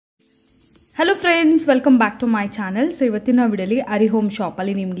Hello friends, welcome back to my channel. So ಇವತ್ತಿನ ವಿಡಿಯೋಲಿ HARI.om shop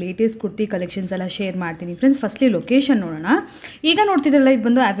ಅಲ್ಲಿ ನಿಮಗೆ ಲೇಟೆಸ್ಟ್ ಕುರ್ತಿ ಕಲೆಕ್ಷನ್ಸ್ ಎಲ್ಲ ಶೇರ್ ಮಾಡ್ತೀನಿ ಫ್ರೆಂಡ್ಸ್. ಫಸ್ಟ್ಲಿ ಲೊಕೇಶನ್ ನೋಡೋಣ. ಈಗ ನೋಡ್ತಿದ್ರಲ್ಲ ಇದು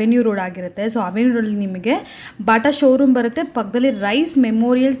ಬಂದು ಅವೆನ್ಯೂ ರೋಡ್ ಆಗಿರುತ್ತೆ. ಸೊ ಅವೆನ್ಯೂ ರೋಡ್ ಅಲ್ಲಿ ನಿಮಗೆ ಬಾಟಾ ಶೋರೂಮ್ ಬರುತ್ತೆ, ಪಕ್ಕದಲ್ಲಿ ರೈಸ್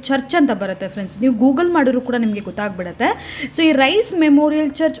ಮೆಮೋರಿಯಲ್ ಚರ್ಚ್ ಅಂತ ಬರುತ್ತೆ ಫ್ರೆಂಡ್ಸ್. ನೀವು ಗೂಗಲ್ ಮಾಡಿದ್ರು ಕೂಡ ನಿಮಗೆ ಗೊತ್ತಾಗ್ಬಿಡುತ್ತೆ. ಸೊ ಈ rice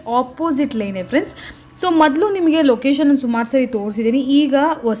memorial church opposite line friends. So ಮೊದಲು ನಿಮಗೆ ಲೊಕೇಶನ್ ಸುಮಾರು ಸರಿ ತೋರಿಸಿದ್ದೀನಿ. ಈಗ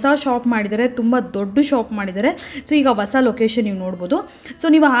ಹೊಸ ಶಾಪ್ ಮಾಡಿದ್ದಾರೆ, ತುಂಬ ದೊಡ್ಡ ಶಾಪ್ ಮಾಡಿದ್ದಾರೆ. ಸೊ ಈಗ ಹೊಸ ಲೊಕೇಶನ್ ನೀವು ನೋಡ್ಬೋದು. ಸೊ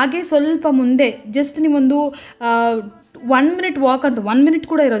ನೀವು ಹಾಗೆ ಸ್ವಲ್ಪ ಮುಂದೆ ಜಸ್ಟ್ ನೀವೊಂದು 1 minute ವಾಕ್ ಅಂತ 1 minute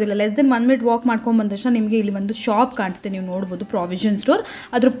ಕೂಡ ಇರೋದಿಲ್ಲ, ಲೆಸ್ ದೆನ್ 1 minute ವಾಕ್ ಮಾಡ್ಕೊಂಡು ಬಂದ ತಕ್ಷಣ ನಿಮಗೆ ಇಲ್ಲಿ ಒಂದು ಶಾಪ್ ಕಾಣಿಸುತ್ತೆ, ನೀವು ನೋಡ್ಬೋದು ಪ್ರಾವಿಷನ್ ಸ್ಟೋರ್.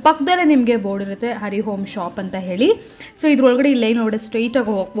 ಅದ್ರ ಪಕ್ಕದಲ್ಲೇ ನಿಮಗೆ ಬೋರ್ಡ್ ಇರುತ್ತೆ HARI.om ಶಾಪ್ ಅಂತ ಹೇಳಿ. ಸೊ ಇದ್ರೊಳಗಡೆ ಈ ಲೈನ್ ಒಳಗಡೆ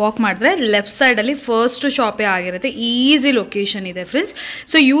ಸ್ಟ್ರೈಟಾಗಿ ವಾಕ್ ಮಾಡಿದ್ರೆ ಲೆಫ್ಟ್ ಸೈಡಲ್ಲಿ ಫಸ್ಟ್ ಶಾಪೇ ಆಗಿರುತ್ತೆ. ಈಸಿ ಲೊಕೇಶನ್ ಇದೆ ಫ್ರೆಂಡ್ಸ್.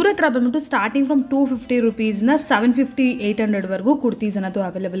 ಸೊ ಇವ್ರ ಹತ್ರ ಬಂದ್ಬಿಟ್ಟು ಸ್ಟಾರ್ಟಿಂಗ್ ಫ್ರಮ್ 250 ರೂಪೀಸ್ನ 750-800ವರೆಗೂ ಕುರ್ತೀಸ್ ಅನ್ನೋದು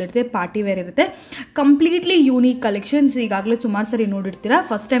ಅವೈಲೇಬಲ್ ಇರುತ್ತೆ. ಪಾರ್ಟಿ ವೇರ್ ಇರುತ್ತೆ, ಕಂಪ್ಲೀಟ್ಲಿ ಯೂನಿಕ್ ಕಲೆಕ್ಷನ್ಸ್. ಈಗಾಗಲೇ ಸುಮಾರು ಸರಿ ನೋಡಿರ್ತೀರಾ.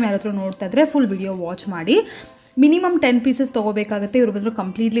 ಫಸ್ಟ್ ಟೈಮ್ ಯಾರಾದರೂ ನೋಡ್ತಾ ಇದ್ರೆ ಫುಲ್ ವಿಡಿಯೋ ವಾಚ್ ಮಾಡಿ. Minimum 10 pieces ತೊಗೋಬೇಕಾಗುತ್ತೆ. ಇವರು ಬಂದರೂ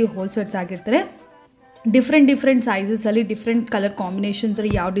ಕಂಪ್ಲೀಟ್ಲಿ ಹೋಲ್ಸೇಲ್ಸ್ ಆಗಿರ್ತಾರೆ. ಡಿಫ್ರೆಂಟ್ ಸೈಜಸಲ್ಲಿ ಡಿಫ್ರೆಂಟ್ ಕಲರ್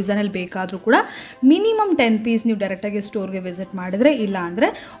ಕಾಂಬಿನೇಷನ್ಸಲ್ಲಿ ಯಾವ ಡಿಸೈನಲ್ಲಿ ಬೇಕಾದರೂ ಕೂಡ ಮಿನಿಮಮ್ 10 ಪೀಸ್ ನೀವು ಡೈರೆಕ್ಟಾಗಿ ಸ್ಟೋರ್ಗೆ ವಿಸಿಟ್ ಮಾಡಿದ್ರೆ, ಇಲ್ಲ ಅಂದರೆ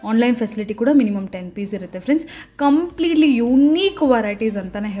ಆನ್ಲೈನ್ ಫೆಸಿಲಿಟಿ ಕೂಡ ಮಿನಿಮಮ್ 10 ಪೀಸ್ ಇರುತ್ತೆ ಫ್ರೆಂಡ್ಸ್. ಕಂಪ್ಲೀಟ್ಲಿ ಯೂನಿಕ್ ವೆರೈಟೀಸ್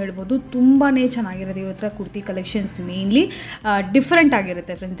ಅಂತಲೇ ಹೇಳ್ಬೋದು. ತುಂಬಾ ಚೆನ್ನಾಗಿರುತ್ತೆ ಇವ್ರ ಹತ್ರ ಕುರ್ತಿ ಕಲೆಕ್ಷನ್ಸ್. ಮೇನ್ಲಿ ಡಿಫ್ರೆಂಟ್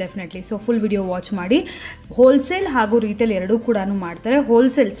ಆಗಿರುತ್ತೆ friends, definitely. So full video watch ಮಾಡಿ. ಹೋಲ್ಸೇಲ್ ಹಾಗೂ ರೀಟೇಲ್ ಎರಡೂ ಕೂಡ ಮಾಡ್ತಾರೆ.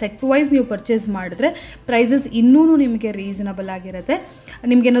 ಹೋಲ್ಸೇಲ್ ಸೆಟ್ ವೈಸ್ ನೀವು ಪರ್ಚೇಸ್ ಮಾಡಿದ್ರೆ ಪ್ರೈಸಸ್ ಇನ್ನೂ ನಿಮಗೆ ರೀಸನಬಲ್ ಆಗಿರುತ್ತೆ.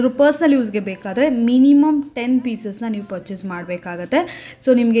 ನಿಮಗೇನಾದ್ರು ಪರ್ಸ್ನಲ್ ಯೂಸ್ಗೆ ಬೇಕಾದರೆ ಮಿನಿಮಮ್ 10 ಪೀಸಸ್ನ ನೀವು ಪರ್ಚೇಸ್ ಮಾಡಬೇಕಾಗತ್ತೆ. ಸೊ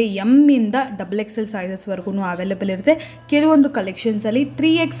ನಿಮಗೆ ಎಮ್ಮಿಂದ XXL ಸೈಜಸ್ವರೆಗೂ ಅವೈಲೇಬಲ್ ಇರುತ್ತೆ. ಕೆಲವೊಂದು ಕಲೆಕ್ಷನ್ಸಲ್ಲಿ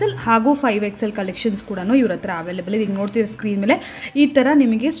 3XL ಹಾಗೂ 5XL ಕಲೆಕ್ಷನ್ಸ್ ಕೂಡ ಇವ್ರ ಹತ್ರ ಅವೈಲೇಬಲ್ ಇದೆ. ಈಗ ನೋಡ್ತೀವಿ ಸ್ಕ್ರೀನ್ ಮೇಲೆ ಈ ಥರ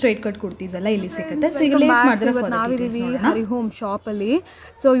ನಿಮಗೆ ಸ್ಟ್ರೈಟ್ ಕಟ್ ಕುರ್ತೀಸ್ ಎಲ್ಲ ಇಲ್ಲಿ ಸಿಗುತ್ತೆ. ಸೊ ಈಗ ಲೇಟ್ ಮಾಡಿದ್ರೆ ನಾವಿದ್ದೀವಿ HARI.om ಶಾಪಲ್ಲಿ.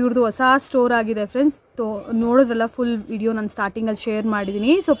 ಸೊ ಇವ್ರದ್ದು ಹೊಸ ಸ್ಟೋರ್ ಆಗಿದೆ ಫ್ರೆಂಡ್ಸ್. ನೋಡಿದ್ರಲ್ಲ ಫುಲ್ ವಿಡಿಯೋ ನಾನು ಸ್ಟಾರ್ಟಿಂಗಲ್ಲಿ ಶೇರ್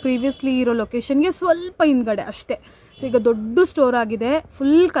ಮಾಡಿದ್ದೀನಿ. ಸೊ ಪ್ರೀವಿಯಸ್ಲಿ ಇರೋ ಲೊಕೇಶನ್ಗೆ ಸ್ವಲ್ಪ ಹಿಂದ್ಗಡೆ ಅಷ್ಟೇ. ಸೊ ಈಗ ದೊಡ್ಡ ಸ್ಟೋರ್ ಆಗಿದೆ.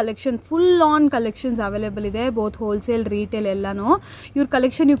 Full collection, full on collections available ಇದೆ, ಬೋತ್ ಹೋಲ್ಸೇಲ್ ರೀಟೇಲ್ ಎಲ್ಲಾನು. ಇವ್ರ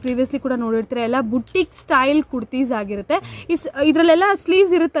ಕಲೆಕ್ಷನ್ ನೀವು ಪ್ರೀವಿಯಸ್ಲಿ ಕೂಡ ನೋಡಿರ್ತೀರ, ಎಲ್ಲ ಬುಟಿಕ್ ಸ್ಟೈಲ್ ಕುರ್ತೀಸ್ ಆಗಿರುತ್ತೆ. ಇದ್ರಲ್ಲೆಲ್ಲ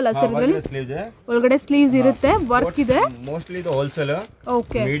ಸ್ಲೀವ್ಸ್ ಇರುತ್ತಲ್ಲ ಸರ್, ಇದರಲ್ಲಿ ಒಳಗಡೆ ಸ್ಲೀವ್ಸ್ ಇರುತ್ತೆ, ವರ್ಕ್ ಇದೆ. ಮೋಸ್ಟ್ಲಿ ಇದು wholesale.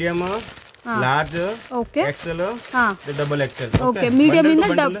 Okay, medium, large, okay, Excel, double XL. Okay, medium ಇಂದ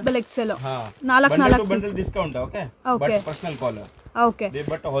double XL 4 discount. Okay, but personal call. Okay,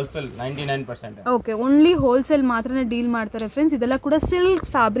 but wholesale 99%. Okay, only wholesale ಮಾತ್ರನೇ ಡೀಲ್ ಮಾಡ್ತಾರೆ ಫ್ರೆಂಡ್ಸ್. ಇದೆಲ್ಲ ಕೂಡ ಸಿಲ್ಕ್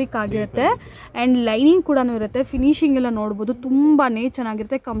ಫ್ಯಾಬ್ರಿಕ್ ಆಗಿರುತ್ತೆ ಆ್ಯಂಡ್ ಲೈನಿಂಗ್ ಕೂಡ ಇರುತ್ತೆ. ಫಿನಿಶಿಂಗ್ ಎಲ್ಲ ನೋಡ್ಬೋದು, ತುಂಬಾ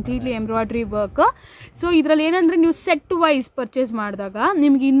ಚೆನ್ನಾಗಿರುತ್ತೆ. Completely embroidery work. ಸೊ ಇದರಲ್ಲಿ ಏನಂದರೆ ನೀವು ಸೆಟ್ ವೈಸ್ ಪರ್ಚೇಸ್ ಮಾಡಿದಾಗ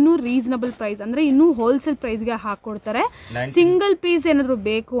ನಿಮ್ಗೆ ಇನ್ನೂ ರೀಸನಬಲ್ ಪ್ರೈಸ್, ಅಂದರೆ ಇನ್ನೂ ಹೋಲ್ಸೇಲ್ ಪ್ರೈಸ್ಗೆ ಹಾಕ್ಕೊಡ್ತಾರೆ. ಸಿಂಗಲ್ ಪೀಸ್ ಏನಾದರೂ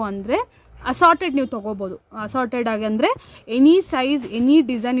ಬೇಕು ಅಂದರೆ ಅಸಾರ್ಟೆಡ್ ನೀವು ತೊಗೋಬೋದು. ಅಸಾರ್ಟೆಡ್ ಆಗಿ ಅಂದರೆ ಎನಿ ಸೈಜ್ ಎನಿ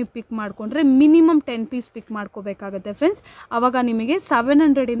ಡಿಸೈನ್ ನೀವು ಪಿಕ್ ಮಾಡಿಕೊಂಡ್ರೆ ಮಿನಿಮಮ್ 10 ಪೀಸ್ ಪಿಕ್ ಮಾಡ್ಕೋಬೇಕಾಗುತ್ತೆ ಫ್ರೆಂಡ್ಸ್. ಆವಾಗ ನಿಮಗೆ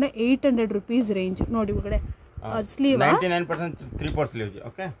 700 ಇಂದ 800 ರೂಪೀಸ್ ರೇಂಜ್. ನೋಡಿ ಒಳಗಡೆ ಸ್ಲೀವ್ 99% 3/4 ಸ್ಲೀವ್.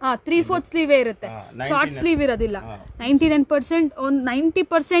 ಓಕೆ, 3/4 ಸ್ಲೀವೇ ಇರುತ್ತೆ, ಶಾರ್ಟ್ ಸ್ಲೀವ್ ಇರೋದಿಲ್ಲ. 99% ಒಂದು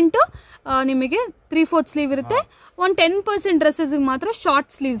 90% ನಿಮಗೆ 3/4 ಸ್ಲೀವ್ ಇರುತ್ತೆ. ಒಂದು 10% ಡ್ರೆಸ್ಸಸ್ಗೆ ಮಾತ್ರ ಶಾರ್ಟ್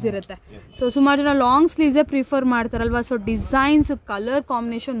ಸ್ಲೀವ್ಸ್ ಇರುತ್ತೆ. ಸೊ ಸುಮಾರು ಜನ long ಸ್ಲೀವ್ಸೇ prefer ಮಾಡ್ತಾರಲ್ವ. So designs, colour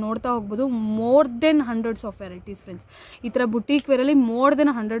combination ನೋಡ್ತಾ ಹೋಗ್ಬೋದು. More than 100s of varieties friends. ಈ ಥರ ಬುಟೀಕ್ ವೇರಲ್ಲಿ ಮೋರ್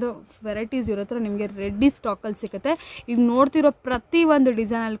ದೆನ್ 100 ವೆರೈಟೀಸ್ ಇರೋ ಥರ ನಿಮಗೆ ರೆಡಿ ಸ್ಟಾಕಲ್ಲಿ ಸಿಗುತ್ತೆ. ಈಗ ನೋಡ್ತಿರೋ ಪ್ರತಿಯೊಂದು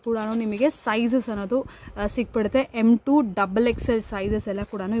ಡಿಸೈನಲ್ಲಿ ಕೂಡ ನಿಮಗೆ ಸೈಜಸ್ ಅನ್ನೋದು ಸಿಕ್ಬಿಡುತ್ತೆ. M2 XXL ಸೈಜಸ್ ಎಲ್ಲ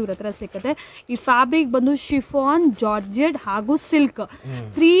ಕೂಡ ಇವ್ರ ಹತ್ರ ಸಿಗುತ್ತೆ. ಈ ಫ್ಯಾಬ್ರಿಕ್ ಬಂದು ಶಿಫಾನ್, ಜಾರ್ಜೆಟ್ ಹಾಗೂ ಸಿಲ್ಕ್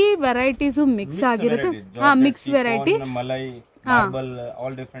 3 ವೆರೈಟೀಸು ಮಿಕ್ಸ್ ಆಗಿರುತ್ತೆ. Mix variety,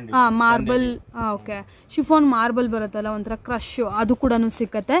 marble, okay, chiffon marble ಬರುತ್ತಲ್ಲ ಒಂಥರ ಕ್ರಶ್, ಅದು ಕೂಡ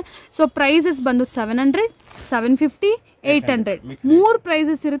ಸಿಕ್ಕತ್ತೆ. ಸೊ ಪ್ರೈಸಸ್ ಬಂದು 700, 750, 800 3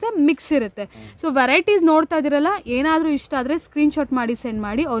 ಪ್ರೈಸಸ್ ಇರುತ್ತೆ, ಮಿಕ್ಸ್ ಇರುತ್ತೆ. ಸೊ ವೆರೈಟೀಸ್ ನೋಡ್ತಾ ಇದ್ದೀರಲ್ಲ, ಏನಾದರೂ ಇಷ್ಟ ಆದರೆ ಸ್ಕ್ರೀನ್ಶಾಟ್ ಮಾಡಿ ಸೆಂಡ್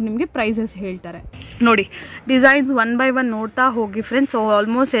ಮಾಡಿ, ಅವ್ರು ನಿಮಗೆ ಪ್ರೈಸಸ್ ಹೇಳ್ತಾರೆ. ನೋಡಿ ಡಿಸೈನ್ಸ್ 1 by 1 ನೋಡ್ತಾ ಹೋಗಿ ಫ್ರೆಂಡ್ಸ್. ಸೊ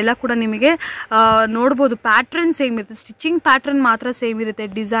ಆಲ್ಮೋಸ್ಟ್ ಎಲ್ಲ ಕೂಡ ನಿಮಗೆ ನೋಡ್ಬೋದು. ಪ್ಯಾಟ್ರನ್ ಸೇಮ್ ಇರುತ್ತೆ, ಸ್ಟಿಚಿಂಗ್ ಪ್ಯಾಟ್ರನ್ ಮಾತ್ರ ಸೇಮ್ ಇರುತ್ತೆ.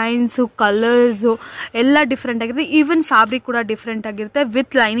 ಡಿಸೈನ್ಸು, ಕಲರ್ಸು ಎಲ್ಲ ಡಿಫ್ರೆಂಟ್ ಆಗಿರುತ್ತೆ. ಈವನ್ ಫ್ಯಾಬ್ರಿಕ್ ಕೂಡ ಡಿಫ್ರೆಂಟ್ ಆಗಿರುತ್ತೆ.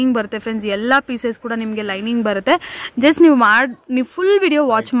 ವಿತ್ ಲೈನಿಂಗ್ ಬರುತ್ತೆ ಫ್ರೆಂಡ್ಸ್. ಎಲ್ಲ ಪೀಸಸ್ ಕೂಡ ನಿಮಗೆ ಲೈನಿಂಗ್ ಬರುತ್ತೆ. ಜಸ್ಟ್ ನೀವು ಫುಲ್ ವಿಡಿಯೋ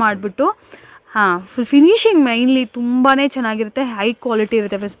ವಾಚ್ ಮಾಡಿಬಿಟ್ಟು ಫುಲ್ ಫಿನಿಶಿಂಗ್ ಮೈನ್ಲಿ ತುಂಬಾ ಚೆನ್ನಾಗಿರುತ್ತೆ, ಹೈ ಕ್ವಾಲಿಟಿ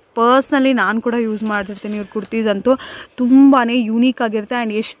ಇರುತ್ತೆ ಫ್ರೆಂಡ್ಸ್. ಪರ್ಸ್ನಲಿ ನಾನು ಕೂಡ ಯೂಸ್ ಮಾಡ್ತಿರ್ತೀನಿ. ಇವ್ರ ಕುರ್ತೀಸ್ ಅಂತೂ ತುಂಬಾ ಯೂನಿಕ್ ಆಗಿರುತ್ತೆ.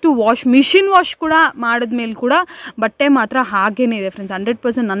 ಆ್ಯಂಡ್ ಎಷ್ಟು ಮಿಷಿನ್ ವಾಶ್ ಕೂಡ ಮಾಡಿದ್ಮೇಲೆ ಕೂಡ ಬಟ್ಟೆ ಮಾತ್ರ ಹಾಗೇನೇ ಇದೆ ಫ್ರೆಂಡ್ಸ್.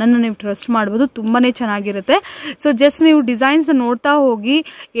 100% ನನ್ನನ್ನು ನೀವು ಟ್ರಸ್ಟ್ ಮಾಡ್ಬೋದು, ತುಂಬಾ ಚೆನ್ನಾಗಿರುತ್ತೆ. ಸೊ ಜಸ್ಟ್ ನೀವು ಡಿಸೈನ್ಸ್ ನೋಡ್ತಾ ಹೋಗಿ,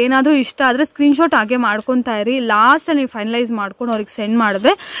 ಏನಾದರೂ ಇಷ್ಟ ಆದರೆ ಸ್ಕ್ರೀನ್ಶಾಟ್ ಹಾಗೆ ಮಾಡ್ಕೊತಾ ಇರಿ. ಲಾಸ್ಟಲ್ಲಿ ನೀವು ಫೈನಲೈಸ್ ಮಾಡ್ಕೊಂಡು ಅವ್ರಿಗೆ ಸೆಂಡ್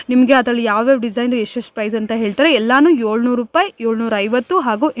ಮಾಡಿದ್ರೆ ನಿಮಗೆ ಅದರಲ್ಲಿ ಯಾವ್ಯಾವ ಡಿಸೈನ್ ಎಷ್ಟೆಷ್ಟು ಪ್ರೈಸ್ ಅಂತ ಹೇಳ್ತಾರೆ. ಎಲ್ಲಾನು 700 ರೂಪಾಯಿ, 750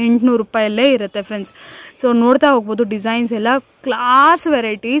 ಹಾಗೂ 800 ರೂಪಾಯಲ್ಲೇ ಇರುತ್ತೆ ಫ್ರೆಂಡ್ಸ್. ಸೊ ನೋಡ್ತಾ ಹೋಗ್ಬೋದು ಡಿಸೈನ್ಸ್ ಎಲ್ಲ ಕ್ಲಾಸ್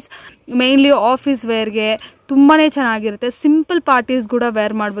ವೆರೈಟೀಸ್, ಮೇನ್ಲಿ ಆಫೀಸ್ ವೇರ್ಗೆ ತುಂಬಾ ಚೆನ್ನಾಗಿರುತ್ತೆ. ಸಿಂಪಲ್ ಪಾರ್ಟೀಸ್ ಕೂಡ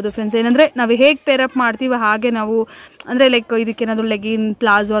ವೇರ್ ಮಾಡ್ಬೋದು ಫ್ರೆಂಡ್ಸ್. ಏನಂದರೆ ನಾವು ಹೇಗೆ ಪೇರಪ್ ಮಾಡ್ತೀವಿ ಹಾಗೆ ನಾವು ಅಂದರೆ ಲೈಕ್ ಇದಕ್ಕೇನಾದರೂ ಲೆಗಿನ್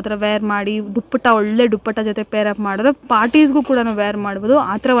ಪ್ಲಾಜೋ ಆ ಥರ ವೇರ್ ಮಾಡಿ ದುಪ್ಪಟ್ಟ ಒಳ್ಳೆ ದುಪ್ಪಟ್ಟ ಜೊತೆ ಪೇರಪ್ ಮಾಡಿದ್ರೆ ಪಾರ್ಟೀಸ್ಗೂ ಕೂಡ ವೇರ್ ಮಾಡ್ಬೋದು.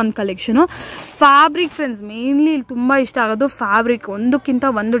 ಆ ಥರ ಒಂದು ಕಲೆಕ್ಷನು. ಫ್ಯಾಬ್ರಿಕ್ ಫ್ರೆಂಡ್ಸ್ ಮೇನ್ಲಿ ತುಂಬ ಇಷ್ಟ ಆಗೋದು ಫ್ಯಾಬ್ರಿಕ್, ಒಂದಕ್ಕಿಂತ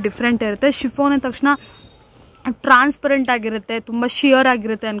ಒಂದು ಡಿಫ್ರೆಂಟ್ ಇರುತ್ತೆ. ಶಿಫಾನ್ ಅಂದ ತಕ್ಷಣ ಟ್ರಾನ್ಸ್ಪರೆಂಟ್ ಆಗಿರುತ್ತೆ, ತುಂಬ ಶಿಯರ್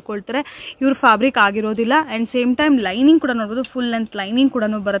ಆಗಿರುತ್ತೆ ಅಂದ್ಕೊಳ್ತಾರೆ. ಇವ್ರ ಫ್ಯಾಬ್ರಿಕ್ ಆಗಿರೋದಿಲ್ಲ. ಆ್ಯಂಡ್ ಸೇಮ್ ಟೈಮ್ ಲೈನಿಂಗ್ ಕೂಡ ನೋಡ್ಬೋದು, ಫುಲ್ ಲೆಂತ್ ಲೈನಿಂಗ್ ಕೂಡ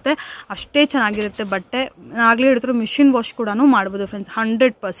ಬರುತ್ತೆ. ಅಷ್ಟೇ ಚೆನ್ನಾಗಿರುತ್ತೆ ಬಟ್ಟೆ. ಆಗಲೇ ಹೇಳಿದ್ರು ಮಿಷಿನ್ ವಾಶ್ ಕೂಡ ಮಾಡ್ಬೋದು ಫ್ರೆಂಡ್ಸ್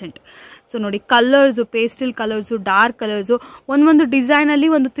 100%. ಸೊ ನೋಡಿ colours, pastel colours, dark colours, ಒಂದೊಂದು ಡಿಸೈನಲ್ಲಿ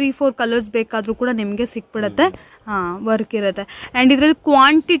ಒಂದು 3-4 ಕಲರ್ಸ್ ಬೇಕಾದರೂ ಕೂಡ ನಿಮಗೆ ಸಿಕ್ಬಿಡುತ್ತೆ. ವರ್ಕ್ ಇರುತ್ತೆ. ಆ್ಯಂಡ್ ಇದರಲ್ಲಿ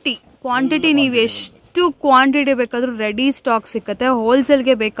ಕ್ವಾಂಟಿಟಿ ನೀವು ಎಷ್ಟು ಕ್ವಾಂಟಿಟಿ ಬೇಕಾದರೂ ರೆಡಿ ಸ್ಟಾಕ್ ಸಿಕ್ಕತ್ತೆ.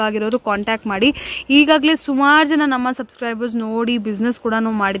 ಹೋಲ್ಸೇಲ್ಗೆ ಬೇಕಾಗಿರೋರು ಕಾಂಟ್ಯಾಕ್ಟ್ ಮಾಡಿ. ಈಗಾಗಲೇ ಸುಮಾರು ಜನ ನಮ್ಮ ಸಬ್ಸ್ಕ್ರೈಬರ್ಸ್ ನೋಡಿ ಬಿಸ್ನೆಸ್ ಕೂಡ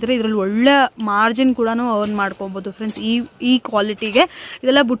ಮಾಡಿದರೆ ಇದರಲ್ಲಿ ಒಳ್ಳೆ ಮಾರ್ಜಿನ್ ಕೂಡ ಅರ್ನ್ ಮಾಡ್ಕೊಬೋದು ಫ್ರೆಂಡ್ಸ್. ಈ ಕ್ವಾಲಿಟಿಗೆ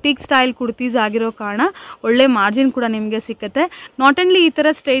ಇದೆಲ್ಲ ಬುಟೀಕ್ ಸ್ಟೈಲ್ ಕುರ್ತೀಸ್ ಆಗಿರೋ ಕಾರಣ ಒಳ್ಳೆ ಮಾರ್ಜಿನ್ ಕೂಡ ನಿಮಗೆ ಸಿಕ್ಕತ್ತೆ. ನಾಟ್ ಓನ್ಲಿ ಈ ಥರ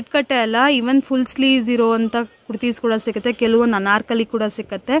ಸ್ಟ್ರೈಟ್ ಕಟ್ಟೆ ಅಲ್ಲ, ಈವನ್ ಫುಲ್ ಸ್ಲೀವ್ಸ್ ಇರೋವಂಥ ಕುರ್ತೀಸ್ ಕೂಡ ಸಿಗುತ್ತೆ, ಕೆಲವೊಂದು ಅನಾರ್ಕಲಿ ಕೂಡ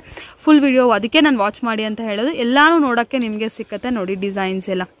ಸಿಕ್ಕತ್ತೆ. ಫುಲ್ ವಿಡಿಯೋ ಅದಕ್ಕೆ ನಾನು ವಾಚ್ ಮಾಡಿ ಅಂತ ಹೇಳೋದು. ಎಲ್ಲಾನು ನೋಡೋಕ್ಕೆ ನಿಮಗೆ ಸಿಕ್ಕತ್ತೆ. ನೋಡಿ ಡಿಸೈನ್ಸ್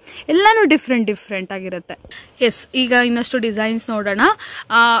ಎಲ್ಲಾನು ಡಿಫ್ರೆಂಟ್ ಆಗಿರುತ್ತೆ. ಎಸ್, ಈಗ ಇನ್ನಷ್ಟು ಡಿಸೈನ್ಸ್ ನೋಡೋಣ.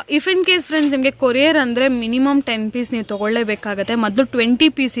 ಇಫ್ ಇನ್ ಕೇಸ್ ಫ್ರೆಂಡ್ಸ್ ನಿಮಗೆ ಕೊರಿಯರ್ ಅಂದರೆ ಮಿನಿಮಮ್ 10 ಪೀಸ್ ನೀವು ತೊಗೊಳ್ಳೇಬೇಕಾಗತ್ತೆ. ಮೊದಲು 20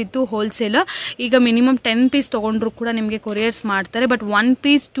 ಪೀಸ್ ಇತ್ತು ಹೋಲ್ಸೇಲ್, ಈಗ ಮಿನಿಮಮ್ 10 ಪೀಸ್ ತೊಗೊಂಡ್ರು ಕೂಡ ನಿಮಗೆ ಕೊರಿಯರ್ಸ್ ಮಾಡ್ತಾರೆ. ಬಟ್ 1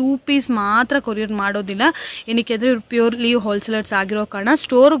 ಪೀಸ್ 2 ಪೀಸ್ ಮಾತ್ರ ಕೊರಿಯರ್ ಮಾಡೋದಿಲ್ಲ. ಏನಕ್ಕೆ ಅಂದರೆ ಇವ್ರು ಪ್ಯೂರ್ಲಿ ಹೋಲ್ಸೇಲರ್ಸ್ ಆಗಿರೋ ಕಾರಣ.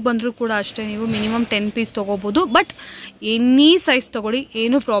 ಸ್ಟೋರ್ಗೆ ಬಂದರೂ ಕೂಡ ಅಷ್ಟೇ, ನೀವು ಮಿನಿಮಮ್ 10 ಪೀಸ್ ತೊಗೋಬೋದು. ಬಟ್ ಎನಿ ಸೈಜ್ ತೊಗೊಳ್ಳಿ,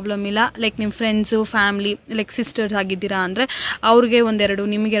 ಏನೂ ಪ್ರಾಬ್ಲಮ್ ಇಲ್ಲ. ಲೈಕ್ ನಿಮ್ಮ ಫ್ರೆಂಡ್ಸು, ಫ್ಯಾಮ್ಲಿ, ಲೈಕ್ ಸಿಸ್ಟರ್ಸ್ ಆಗಿದ್ದೀರಾ ಅಂದರೆ ಅವ್ರಿಗೆ ಒಂದೆರಡು,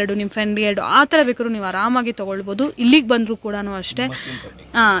 ನಿಮಗೆ 2, ನಿಮ್ಮ ಫ್ರೆಂಡ್ಗೆ 2 ಆ ಥರ ಬೇಕಾದ್ರೂ ನೀವು ಆರಾಮಾಗಿ ತೊಗೊಳ್ಬೋದು. ಇಲ್ಲಿಗೆ ಬಂದರೂ ಕೂಡ ಅಷ್ಟೇ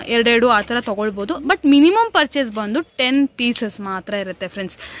 2 ಆ ಥರ ತೊಗೊಳ್ಬೋದು. ಬಟ್ ಮಿನಿಮಮ್ ಪರ್ಚೇಸ್ ಬಂದು 10 ಪೀಸಸ್ ಮಾತ್ರ ಇರುತ್ತೆ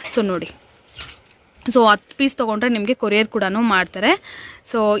ಫ್ರೆಂಡ್ಸ್. ಸೊ ನೋಡಿ, ಸೊ 10 ಪೀಸ್ ತೊಗೊಂಡ್ರೆ ನಿಮಗೆ ಕೊರಿಯರ್ ಕೂಡ ಮಾಡ್ತಾರೆ.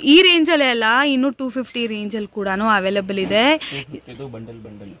 ಸೊ ಈ ರೇಂಜಲ್ಲೇ ಅಲ್ಲ, ಇನ್ನು 250 ರೇಂಜಲ್ಲಿ ಕೂಡ ಅವೈಲೇಬಲ್ ಇದೆ.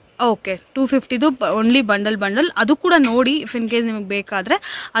 Okay, 250ದು only bundle. ಅದು ಕೂಡ ನೋಡಿ, ಇಫ್ ಇನ್ ಕೇಸ್ ನಿಮಗೆ ಬೇಕಾದರೆ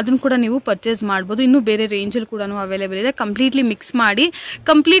ಅದನ್ನು ಕೂಡ ನೀವು ಪರ್ಚೇಸ್ ಮಾಡ್ಬೋದು. ಇನ್ನೂ ಬೇರೆ ರೇಂಜಲ್ಲಿ ಕೂಡ ಅವೈಲೇಬಲ್ ಇದೆ. ಕಂಪ್ಲೀಟ್ಲಿ ಮಿಕ್ಸ್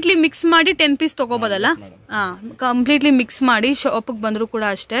ಮಾಡಿ 10 ಪೀಸ್ ತೊಗೋಬೋದಲ್ಲ. ಕಂಪ್ಲೀಟ್ಲಿ ಮಿಕ್ಸ್ ಮಾಡಿ ಶಾಪಿಗೆ ಬಂದರೂ ಕೂಡ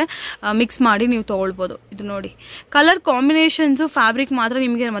ಅಷ್ಟೇ ಮಿಕ್ಸ್ ಮಾಡಿ ನೀವು ತೊಗೊಳ್ಬೋದು. ಇದು ನೋಡಿ ಕಲರ್ ಕಾಂಬಿನೇಷನ್ಸು, ಫ್ಯಾಬ್ರಿಕ್ ಮಾತ್ರ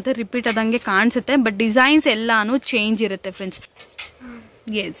ನಿಮಗೆ ಮತ್ತೆ ರಿಪೀಟ್ ಆದಂಗೆ ಕಾಣಿಸುತ್ತೆ. ಬಟ್ ಡಿಸೈನ್ಸ್ ಎಲ್ಲಾನು ಚೇಂಜ್ ಇರುತ್ತೆ ಫ್ರೆಂಡ್ಸ್.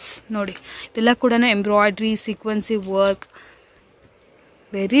 ಎಸ್ ನೋಡಿ, ಇದೆಲ್ಲ ಕೂಡ embroidery, ಸೀಕ್ವೆನ್ಸಿ work,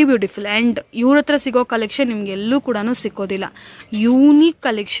 very beautiful. And ಇವ್ರ ಹತ್ರ ಸಿಗೋ ಕಲೆಕ್ಷನ್ ನಿಮ್ಗೆ ಎಲ್ಲೂ ಕೂಡ ಸಿಕ್ಕೋದಿಲ್ಲ. ಯೂನಿಕ್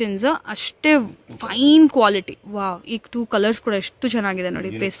ಕಲೆಕ್ಷನ್ಸ್, ಅಷ್ಟೇ ಫೈನ್ ಕ್ವಾಲಿಟಿ. ವಾವ್, ಈಗ 2 ಕಲರ್ಸ್ ಕೂಡ ಎಷ್ಟು ಚೆನ್ನಾಗಿದೆ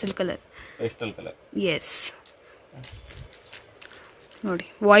ನೋಡಿ. ಪೇಸ್ಟಲ್ ಕಲರ್, ಎಸ್ ನೋಡಿ,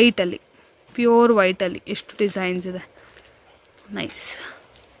 ವೈಟಲ್ಲಿ, ಪ್ಯೂರ್ ವೈಟಲ್ಲಿ ಎಷ್ಟು ಡಿಸೈನ್ಸ್ ಇದೆ. ನೈಸ್.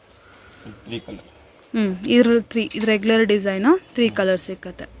 ಇದು ರೆಗ್ಯುಲರ್ ಡಿಸೈನ್ 3 ಕಲರ್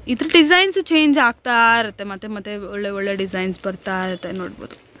ಸಿಕ್ಕತ್ತೆ. ಇದ್ರ ಡಿಸೈನ್ಸ್ ಚೇಂಜ್ ಆಗ್ತಾ ಇರುತ್ತೆ, ಮತ್ತೆ ಒಳ್ಳೆ ಡಿಸೈನ್ಸ್ ಬರ್ತಾ ಇರುತ್ತೆ,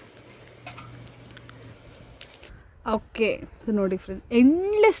 ನೋಡ್ಬೋದು. ಓಕೆ, ಸೊ ನೋಡಿ ಫ್ರೆಂಡ್ಸ್,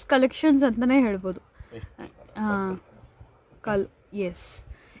 ಎಂಡ್ಲೆಸ್ ಕಲೆಕ್ಷನ್ಸ್ ಅಂತಲೇ ಹೇಳ್ಬೋದು. ಎಸ್,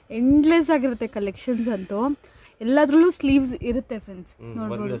 ಎಂಡ್ಲೆಸ್ ಆಗಿರುತ್ತೆ ಕಲೆಕ್ಷನ್ಸ್ ಅಂತೂ. ಎಲ್ಲದ್ರಲ್ಲೂ ಸ್ಲೀವ್ಸ್ ಇರುತ್ತೆ ಫ್ರೆಂಡ್ಸ್,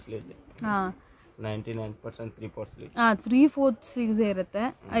 ನೋಡ್ಬೋದು. 99% 3/4 ಸ್ಲೀವ್. 3/4 ಸ್ಲೀವ್ಸೇ ಇರುತ್ತೆ.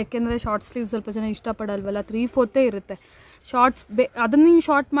 ಯಾಕೆಂದರೆ ಶಾರ್ಟ್ ಸ್ಲೀವ್ ಸ್ವಲ್ಪ ಜನ ಇಷ್ಟಪಡಲ್ವಲ್ಲ, 3/4 ಇರುತ್ತೆ. ಶಾರ್ಟ್ಸ್ ಅದನ್ನು ನೀವು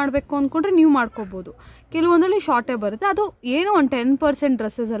ಶಾರ್ಟ್ ಮಾಡಬೇಕು ಅಂದ್ಕೊಂಡ್ರೆ ನೀವು ಮಾಡ್ಕೋಬೋದು. ಕೆಲವೊಂದರಲ್ಲಿ ಶಾರ್ಟೇ ಬರುತ್ತೆ, ಅದು ಏನೋ ಒಂದು 10%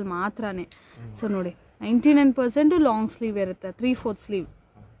 ಡ್ರೆಸ್ಸಸಲ್ಲಿ ಮಾತ್ರನೇ. ಸೊ ನೋಡಿ, 99% ಲಾಂಗ್ ಸ್ಲೀವ್ ಇರುತ್ತೆ, 3/4 ಸ್ಲೀವ್.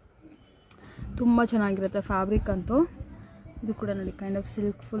 ತುಂಬ ಚೆನ್ನಾಗಿರುತ್ತೆ ಫ್ಯಾಬ್ರಿಕ್ ಅಂತೂ. ಇದು ಕೂಡ ನೋಡಿ, kind of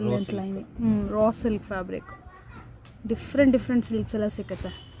silk, full length lining, raw silk fabric. Different silks ಎಲ್ಲ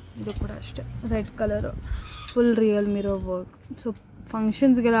ಸಿಗುತ್ತೆ. ಇದು ಕೂಡ ಅಷ್ಟೇ, red colour, full real mirror work. So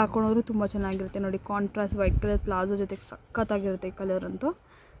ಫಂಕ್ಷನ್ಸ್ಗೆಲ್ಲ ಹಾಕೊಂಡೋದ್ರು ತುಂಬ ಚೆನ್ನಾಗಿರುತ್ತೆ ನೋಡಿ. ಕಾಂಟ್ರಾಸ್ಟ್ ವೈಟ್ ಕಲರ್ ಪ್ಲಾಜೋ ಜೊತೆಗೆ ಸಖತ್ತಾಗಿರುತ್ತೆ ಈ ಕಲರ್ ಅಂತೂ.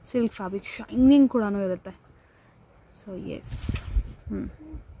 ಸಿಲ್ಕ್ ಫ್ಯಾಬ್ರಿಕ್, ಶೈನಿಂಗ್ ಕೂಡ ಇರುತ್ತೆ. ಸೊ ಎಸ್,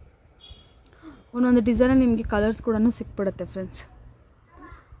 ಒಂದೊಂದು ಡಿಸೈನಲ್ಲಿ ನಿಮಗೆ ಕಲರ್ಸ್ ಕೂಡ ಸಿಕ್ಬಿಡುತ್ತೆ ಫ್ರೆಂಡ್ಸ್.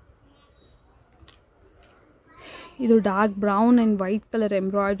 ಇದು dark brown and white colour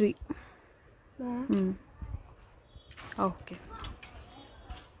embroidery. Okay,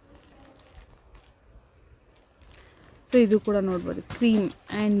 so ಇದು ಕೂಡ ನೋಡ್ಬೋದು, ಕ್ರೀಮ್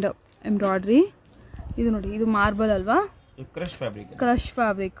ಆ್ಯಂಡ್ ಎಂಬ್ರಾಯ್ಡ್ರಿ. ಇದು ನೋಡಿ, ಇದು ಮಾರ್ಬಲ್ ಅಲ್ವಾ, ಕ್ರಶ್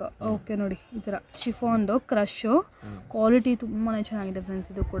ಫ್ಯಾಬ್ರಿಕ್. ಓಕೆ ನೋಡಿ, ಈ ಥರ ಶಿಫಾನ್ದು ಕ್ರಶು, ಕ್ವಾಲಿಟಿ ತುಂಬಾ ಚೆನ್ನಾಗಿದೆ ಫ್ರೆಂಡ್ಸ್.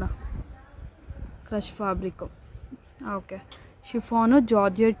 ಇದು ಕೂಡ crush fabric. Okay, chiffon,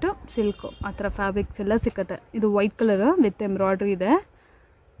 georgette, silk ಆ ಥರ ಫ್ಯಾಬ್ರಿಕ್ಸ್ ಎಲ್ಲ ಸಿಕ್ಕತ್ತೆ. ಇದು ವೈಟ್ ಕಲರ್ ವಿತ್ ಎಂಬ್ರಾಯ್ಡ್ರಿ ಇದೆ,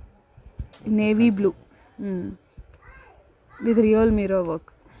 navy blue with real mirror work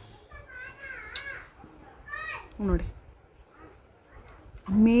ನೋಡಿ.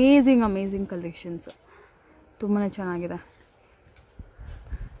 ಅಮೇಝಿಂಗ್ ಕಲೆಕ್ಷನ್ಸ್, ತುಂಬಾ ಚೆನ್ನಾಗಿದೆ.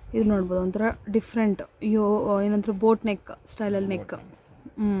 ಇದು ನೋಡ್ಬೋದು, ಒಂಥರ ಡಿಫ್ರೆಂಟ್ ಏನಂದ್ರೆ ಬೋಟ್ ನೆಕ್ ಸ್ಟೈಲಲ್ಲಿ ನೆಕ್.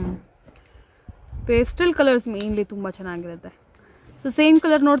 ಪೇಸ್ಟಲ್ ಕಲರ್ಸ್ ಮೇನ್ಲಿ ತುಂಬ ಚೆನ್ನಾಗಿರುತ್ತೆ. ಸೊ ಸೇಮ್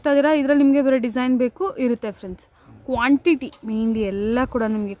ಕಲರ್ ನೋಡ್ತಾ ಇದ್ದೀರಾ, ಇದರಲ್ಲಿ ನಿಮಗೆ ಬೇರೆ ಡಿಸೈನ್ ಬೇಕು ಇರುತ್ತೆ ಫ್ರೆಂಡ್ಸ್. ಕ್ವಾಂಟಿಟಿ ಮೇನ್ಲಿ ಎಲ್ಲ ಕೂಡ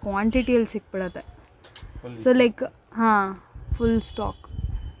ನಿಮಗೆ ಕ್ವಾಂಟಿಟಿಯಲ್ಲಿ ಸಿಕ್ಬಿಡುತ್ತೆ. ಸೊ ಲೈಕ್ ಫುಲ್ ಸ್ಟಾಕ್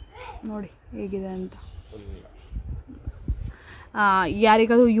ನೋಡಿ ಹೇಗಿದೆ ಅಂತ.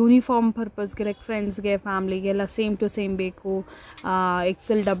 ಯಾರಿಗಾದರೂ ಯೂನಿಫಾರ್ಮ್ ಪರ್ಪಸ್ಗೆ ಲೈಕ್ ಫ್ರೆಂಡ್ಸ್ಗೆ ಫ್ಯಾಮ್ಲಿಗೆ ಎಲ್ಲ ಸೇಮ್ ಟು ಸೇಮ್ ಬೇಕು,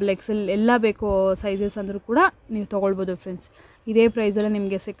 XL XXL ಎಲ್ಲ ಬೇಕು ಸೈಜಸ್ ಅಂದರೂ ಕೂಡ ನೀವು ತೊಗೊಳ್ಬೋದು ಫ್ರೆಂಡ್ಸ್. ಇದೇ ಪ್ರೈಸಲ್ಲಿ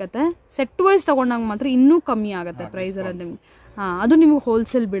ನಿಮಗೆ ಸಿಕ್ಕತ್ತೆ. ಸೆಟ್ ವೈಸ್ ತೊಗೊಂಡಾಗ ಮಾತ್ರ ಇನ್ನೂ ಕಮ್ಮಿ ಆಗುತ್ತೆ ಪ್ರೈಸಲ್ಲಿ ನಿಮಗೆ. ಅದು ನಿಮಗೆ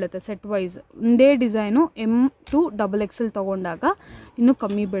ಹೋಲ್ಸೇಲ್ ಬೀಳುತ್ತೆ ಸೆಟ್ ವೈಸ್. ಒಂದೇ ಡಿಸೈನು M to XXL ತೊಗೊಂಡಾಗ ಇನ್ನೂ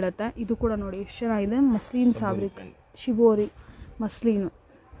ಕಮ್ಮಿ ಬೀಳುತ್ತೆ. ಇದು ಕೂಡ ನೋಡಿ ಎಷ್ಟು ಚೆನ್ನಾಗಿದೆ, ಮಸ್ಲಿನ್ ಫ್ಯಾಬ್ರಿಕ್, ಶಿಬೋರಿ ಮಸ್ಲೀನು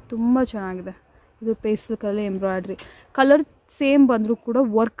ತುಂಬ ಚೆನ್ನಾಗಿದೆ. ಇದು pastel colour embroidery, colour same ಬಂದರೂ ಕೂಡ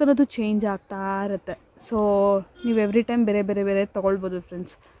ವರ್ಕ್ ಅನ್ನೋದು ಚೇಂಜ್ ಆಗ್ತಾ ಇರುತ್ತೆ. ಸೊ ನೀವು ಎವ್ರಿ ಟೈಮ್ ಬೇರೆ ತೊಗೊಳ್ಬೋದು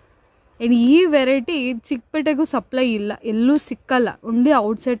ಫ್ರೆಂಡ್ಸ್. ಆ್ಯಂಡ್ ಈ ವೆರೈಟಿ ಚಿಕ್ಕಪೇಟೆಗೂ ಸಪ್ಲೈ ಇಲ್ಲ, ಎಲ್ಲೂ ಸಿಕ್ಕಲ್ಲ, ಓನ್ಲಿ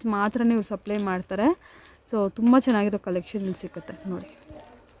ಔಟ್ಸೈಡ್ ಮಾತ್ರ ನೀವು ಸಪ್ಲೈ ಮಾಡ್ತಾರೆ. ಸೊ ತುಂಬ ಚೆನ್ನಾಗಿರೋ ಕಲೆಕ್ಷನ್ ಸಿಗುತ್ತೆ ನೋಡಿ,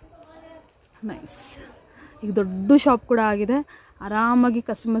 ನೈಸ್. ಈಗ ದೊಡ್ಡ ಶಾಪ್ ಕೂಡ ಆಗಿದೆ, ಆರಾಮಾಗಿ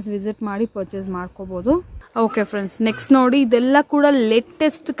ಕಸ್ಟಮರ್ಸ್ ವಿಸಿಟ್ ಮಾಡಿ ಪರ್ಚೇಸ್ ಮಾಡ್ಕೋಬೋದು. ಓಕೆ ಫ್ರೆಂಡ್ಸ್, ನೆಕ್ಸ್ಟ್ ನೋಡಿ, ಇದೆಲ್ಲ ಕೂಡ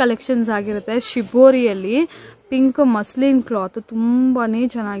ಲೇಟೆಸ್ಟ್ ಕಲೆಕ್ಷನ್ಸ್ ಆಗಿರುತ್ತೆ. ಶಿಬೋರಿಯಲ್ಲಿ ಪಿಂಕ್ ಮಸ್ಲಿನ್ ಕ್ಲಾತ್ ತುಂಬಾ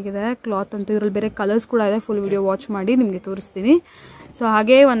ಚೆನ್ನಾಗಿದೆ. ಕ್ಲಾತ್ ಅಂತೂ ಇದರಲ್ಲಿ ಬೇರೆ ಕಲರ್ಸ್ ಕೂಡ ಇದೆ, ಫುಲ್ ವಿಡಿಯೋ ವಾಚ್ ಮಾಡಿ ನಿಮಗೆ ತೋರಿಸ್ತೀನಿ. ಸೊ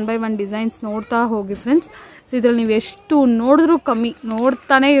ಹಾಗೆ 1 by 1 ಡಿಸೈನ್ಸ್ ನೋಡ್ತಾ ಹೋಗಿ ಫ್ರೆಂಡ್ಸ್. ಸೊ ಇದರಲ್ಲಿ ನೀವು ಎಷ್ಟು ನೋಡಿದ್ರೂ ಕಮ್ಮಿ,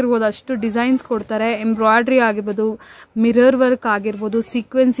 ನೋಡ್ತಾನೆ ಇರ್ಬೋದು ಅಷ್ಟು ಡಿಸೈನ್ಸ್ ಕೊಡ್ತಾರೆ. ಎಂಬ್ರಾಯ್ಡ್ರಿ ಆಗಿರ್ಬೋದು, ಮಿರರ್ ವರ್ಕ್ ಆಗಿರ್ಬೋದು,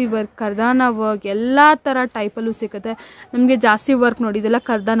 ಸೀಕ್ವೆನ್ಸಿ ವರ್ಕ್, ಕರ್ದಾನ ವರ್ಕ್, ಎಲ್ಲ ಥರ ಟೈಪಲ್ಲೂ ಸಿಗುತ್ತೆ. ನಮಗೆ ಜಾಸ್ತಿ ವರ್ಕ್ ನೋಡಿ, ಇದೆಲ್ಲ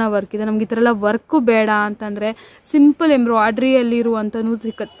ಕರ್ದಾನ ವರ್ಕ್ ಇದೆ. ನಮ್ಗೆ ಈ ಥರ ಎಲ್ಲ ವರ್ಕು ಬೇಡ ಅಂತಂದರೆ ಸಿಂಪಲ್ ಎಂಬ್ರಾಯ್ಡ್ರಿಯಲ್ಲಿರುವಂಥದ್ದು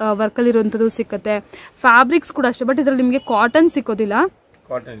ವರ್ಕಲ್ಲಿರುವಂಥದ್ದು ಸಿಗುತ್ತೆ. ಫ್ಯಾಬ್ರಿಕ್ಸ್ ಕೂಡ ಅಷ್ಟೇ, ಬಟ್ ಇದರಲ್ಲಿ ನಿಮಗೆ ಕಾಟನ್ ಸಿಕ್ಕೋದಿಲ್ಲ,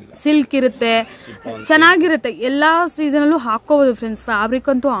 ಸಿಲ್ಕ್ ಇರುತ್ತೆ, ಚೆನ್ನಾಗಿರುತ್ತೆ. ಎಲ್ಲ ಸೀಸನಲ್ಲೂ ಹಾಕೋಬೋದು ಫ್ರೆಂಡ್ಸ್. ಫ್ಯಾಬ್ರಿಕ್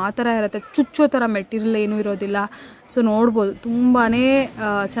ಅಂತೂ ಆ ಥರ ಇರುತ್ತೆ, ಚುಚ್ಚೋ ಥರ ಮೆಟೀರಿಯಲ್ ಏನೂ ಇರೋದಿಲ್ಲ. ಸೊ ನೋಡ್ಬೋದು, ತುಂಬಾ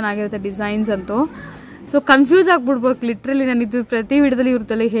ಚೆನ್ನಾಗಿರುತ್ತೆ ಡಿಸೈನ್ಸ್ ಅಂತೂ. So confuse ಆಗಿಬಿಡ್ಬೇಕು literally. ನಾನು ಇದು ಪ್ರತಿ ವಿಡಿಯೋದಲ್ಲಿ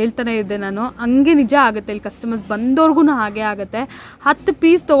ಇವ್ರದಲ್ಲಿ ಹೇಳ್ತಾನೆ ಇದ್ದೆ ನಾನು, ಹಂಗೆ ನಿಜ ಆಗುತ್ತೆ. ಇಲ್ಲಿ ಕಸ್ಟಮರ್ಸ್ ಬಂದವ್ರಿಗೂ ಹಾಗೆ ಆಗುತ್ತೆ. 10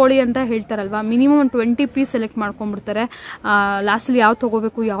 ಪೀಸ್ ತೊಗೊಳ್ಳಿ ಅಂತ ಹೇಳ್ತಾರಲ್ವ, ಮಿನಿಮಮ್ 20 ಪೀಸ್ ಸೆಲೆಕ್ಟ್ ಮಾಡ್ಕೊಂಡ್ಬಿಡ್ತಾರೆ. ಲಾಸ್ಟಲ್ಲಿ ಯಾವ್ದು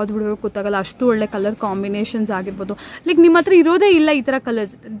ತೊಗೋಬೇಕು ಯಾವ್ದು ಬಿಡಬೇಕು ಗೊತ್ತಾಗಲ್ಲ, ಅಷ್ಟು ಒಳ್ಳೆ ಕಲರ್ ಕಾಂಬಿನೇಷನ್ಸ್ ಆಗಿರ್ಬೋದು. ಲೈಕ್ ನಿಮ್ಮ ಹತ್ರ ಇರೋದೇ ಇಲ್ಲ ಈ ಥರ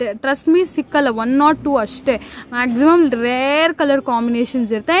ಕಲರ್ಸ್, ಟ್ರಸ್ಟ್ ಮೀ ಸಿಕ್ಕಲ್ಲ, 1 or 2 ಅಷ್ಟೇ, ಮ್ಯಾಕ್ಸಿಮಮ್ ರೇರ್ ಕಲರ್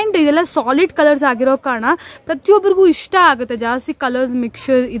ಕಾಂಬಿನೇಷನ್ಸ್ ಇರುತ್ತೆ. ಆ್ಯಂಡ್ ಇದೆಲ್ಲ ಸಾಲಿಡ್ ಕಲರ್ಸ್ ಆಗಿರೋ ಕಾರಣ ಪ್ರತಿಯೊಬ್ಬರಿಗೂ ಇಷ್ಟ ಆಗುತ್ತೆ. ಜಾಸ್ತಿ ಕಲರ್ಸ್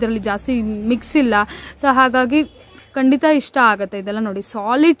ಮಿಕ್ಸರ್ ಇದರಲ್ಲಿ ಜಾಸ್ತಿ ಮಿಕ್ಸ್ ಇಲ್ಲ. ಸೊ ಹಾಗಾಗಿ ಖಂಡಿತ ಇಷ್ಟ ಆಗುತ್ತೆ. ಇದೆಲ್ಲ ನೋಡಿ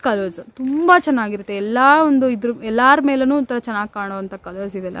ಸಾಲಿಡ್ ಕಲರ್ಸ್ ತುಂಬ ಚೆನ್ನಾಗಿರುತ್ತೆ. ಎಲ್ಲ ಒಂದು ಎಲ್ಲರ ಮೇಲೂ ಒಂಥರ ಚೆನ್ನಾಗಿ ಕಾಣುವಂಥ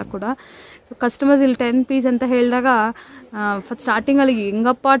ಕಲರ್ಸ್ ಇದೆಲ್ಲ ಕೂಡ. ಸೊ ಕಸ್ಟಮರ್ಸ್ ಇಲ್ಲಿ 10 ಪೀಸ್ ಅಂತ ಹೇಳಿದಾಗ ಫಸ್ಟ್ ಸ್ಟಾರ್ಟಿಂಗಲ್ಲಿ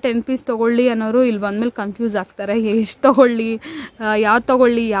ಹೆಂಗಪ್ಪ 10 ಪೀಸ್ ತೊಗೊಳ್ಳಿ ಅನ್ನೋರು ಇಲ್ಲಿ ಬಂದಮೇಲೆ ಕನ್ಫ್ಯೂಸ್ ಆಗ್ತಾರೆ, ಎಷ್ಟು ತೊಗೊಳ್ಳಿ, ಯಾವ್ದು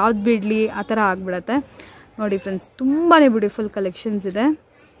ತೊಗೊಳ್ಳಿ, ಯಾವ್ದು ಬಿಡಲಿ, ಆ ಥರ ಆಗಿಬಿಡತ್ತೆ. ನೋಡಿ ಫ್ರೆಂಡ್ಸ್, ತುಂಬಾ ಬ್ಯೂಟಿಫುಲ್ ಕಲೆಕ್ಷನ್ಸ್ ಇದೆ.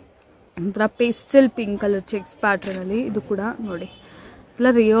 ಒಂಥರ ಪೇಸ್ಟಲ್ ಪಿಂಕ್ ಕಲರ್ ಚೆಕ್ಸ್ ಪ್ಯಾಟ್ರನಲ್ಲಿ. ಇದು ಕೂಡ ನೋಡಿ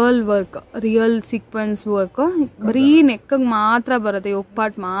ಎಲ್ಲ real work, real sequence work. ಬರೀ ನೆಕ್ಕಿಗೆ ಮಾತ್ರ ಬರುತ್ತೆ, ಯೋಗ್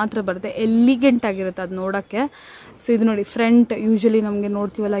ಪಾರ್ಟ್ ಮಾತ್ರ ಬರುತ್ತೆ, ಎಲಿಗೆಂಟ್ ಆಗಿರುತ್ತೆ ಅದು ನೋಡೋಕ್ಕೆ. ಸೊ ಇದು ನೋಡಿ ಫ್ರಂಟ್, ಯೂಶಲಿ ನಮಗೆ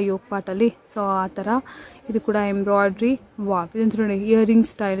ನೋಡ್ತೀವಲ್ಲ ಯೋಗ್ ಪಾರ್ಟಲ್ಲಿ, ಸೊ ಆ ಥರ. ಇದು ಕೂಡ ಎಂಬ್ರಾಯ್ಡ್ರಿ, ಇದಂತೂ ನೋಡಿ ಇಯರಿಂಗ್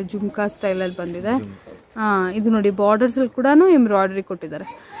ಸ್ಟೈಲ್, ಜುಮ್ಕಾ ಸ್ಟೈಲಲ್ಲಿ ಬಂದಿದೆ. ಇದು ನೋಡಿ ಬಾರ್ಡರ್ಸಲ್ಲಿ ಕೂಡ ಎಂಬ್ರಾಯ್ಡ್ರಿ ಕೊಟ್ಟಿದ್ದಾರೆ.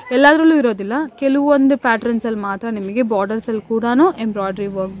 ಎಲ್ಲದರಲ್ಲೂ ಇರೋದಿಲ್ಲ, ಕೆಲವೊಂದು ಪ್ಯಾಟ್ರನ್ಸಲ್ಲಿ ಮಾತ್ರ ನಿಮಗೆ ಬಾರ್ಡರ್ಸಲ್ಲಿ ಕೂಡ ಎಂಬ್ರಾಯ್ಡ್ರಿ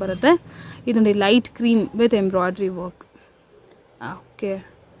ವರ್ಕ್ ಬರುತ್ತೆ. ಇದು ನೋಡಿ light cream with embroidery work. Okay,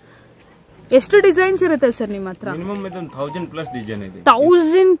 ಎಷ್ಟು ಡಿಸೈನ್ಸ್ ಇರುತ್ತೆ ಸರ್ ನಿಮ್ಮ ಹತ್ರ?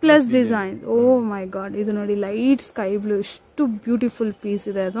 1000+ ಡಿಸೈನ್. ಓ ಮೈ ಗಾಡ್, ಇದು ನೋಡಿ ಲೈಟ್ ಸ್ಕೈ ಬ್ಲೂ, ಎಷ್ಟು ಬ್ಯೂಟಿಫುಲ್ ಪೀಸ್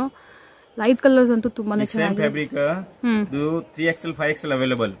ಇದೆ. ಅದು ಲೈಟ್ ಕಲರ್ಸ್ ಅಂತೂ ತುಂಬಾನೇ ಚೆನ್ನಾಗಿದೆ. 3XL 5XL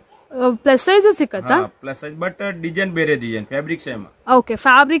available. Plus size ಸಿಕ್ಕತ್ತಾ? Plus size, but design ಬೇರೆ, design fabric same. Okay,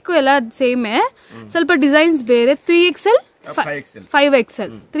 fabric ಎಲ್ಲ ಸೇಮೇ, ಸ್ವಲ್ಪ ಡಿಸೈನ್ಸ್ ಬೇರೆ. 3XL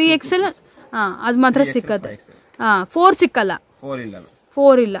 5XL 3XL ಅದು ಮಾತ್ರ ಸಿಕ್ಕತ್ತೆ. 4 ಸಿಕ್ಕಲ್ಲ,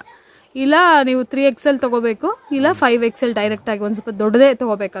 4 ಇಲ್ಲ. ಇಲ್ಲ ನೀವು 3XL ತಗೋಬೇಕು, ಇಲ್ಲ 5XL ಡೈರೆಕ್ಟ್ ಆಗಿ ಒಂದು ಸ್ವಲ್ಪ ದೊಡ್ಡದೇ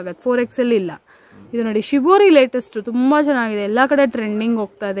ತಗೋಬೇಕಾಗತ್ತೆ, 4XL ಇಲ್ಲ. ಇದು ನೋಡಿ ಶಿಬೋರಿ ಲೇಟೆಸ್ಟ್, ತುಂಬಾ ಚೆನ್ನಾಗಿದೆ, ಎಲ್ಲ ಕಡೆ ಟ್ರೆಂಡಿಂಗ್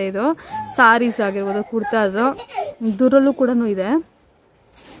ಹೋಗ್ತಾ ಇದೆ. ಇದು ಸಾರೀಸ್ ಆಗಿರ್ಬೋದು, ಕುರ್ತಾಸ್, ಇದರಲ್ಲೂ ಕೂಡ ಇದೆ.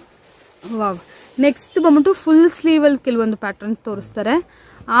 ವಾವ್. ನೆಕ್ಸ್ಟ್ ಬಂದ್ಬಿಟ್ಟು ಫುಲ್ ಸ್ಲೀವಲ್ಲಿ ಕೆಲವೊಂದು ಪ್ಯಾಟರ್ನ್ ತೋರಿಸ್ತಾರೆ,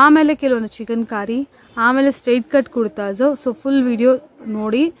 ಆಮೇಲೆ ಕೆಲವೊಂದು ಚಿಕನ್ ಕಾರಿ, ಆಮೇಲೆ straight cut kurtas. So full video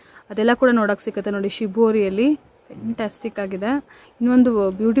ನೋಡಿ, ಅದೆಲ್ಲ ಕೂಡ ನೋಡೋಕೆ ಸಿಗುತ್ತೆ ನೋಡಿ. ಶಿಬೋರಿಯಲ್ಲಿ ಫ್ಯಾಂಟಾಸ್ಟಿಕ್ ಆಗಿದೆ. ಇನ್ನೊಂದು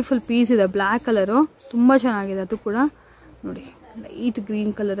ಬ್ಯೂಟಿಫುಲ್ ಪೀಸ್ ಇದೆ, ಬ್ಲ್ಯಾಕ್ ಕಲರು, ತುಂಬ ಚೆನ್ನಾಗಿದೆ. ಅದು ಕೂಡ ನೋಡಿ ಲೈಟ್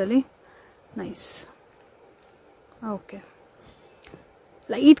ಗ್ರೀನ್ ಕಲರಲ್ಲಿ, ನೈಸ್. ಓಕೆ,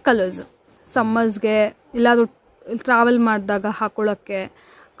 ಲೈಟ್ ಕಲರ್ಸ್, ಸಮ್ಮರ್ಸ್ಗೆ ಎಲ್ಲಾದರೂ ಟ್ರಾವೆಲ್ ಮಾಡಿದಾಗ ಹಾಕೊಳ್ಳೋಕ್ಕೆ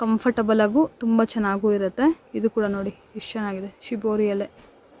ಕಂಫರ್ಟಬಲ್ ಆಗು ತುಂಬ ಚೆನ್ನಾಗೂ ಇರುತ್ತೆ. ಇದು ಕೂಡ ನೋಡಿ ಎಷ್ಟು ಚೆನ್ನಾಗಿದೆ, ಶಿಬೋರಿಯಲ್ಲೇ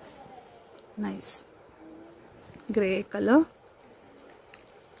ನೈಸ್ ಗ್ರೇ ಕಲರ್.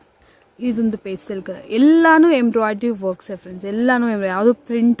 ಇದೊಂದು ಪೇಸ್ಟಲ್ ಕಲರ್. ಎಲ್ಲಾನು ಎಂಬ್ರಾಯ್ಡ್ರಿ ವರ್ಕ್ಸೇ ಫ್ರೆಂಡ್ಸ್, ಎಲ್ಲಾನು ಯಾವುದು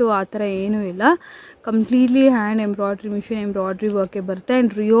ಪ್ರಿಂಟು ಆ ಥರ ಏನೂ ಇಲ್ಲ. Completely hand embroidery, machine embroidery ವರ್ಕೇ ಬರುತ್ತೆ.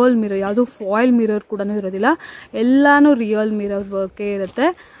 ಆ್ಯಂಡ್ ರಿಯಲ್ ಮಿರರ್, ಯಾವುದು ಫಾಯಿಲ್ ಮಿರರ್ ಕೂಡ ಇರೋದಿಲ್ಲ, ಎಲ್ಲಾನು ರಿಯಲ್ ಮಿರರ್ ವರ್ಕೇ ಇರುತ್ತೆ.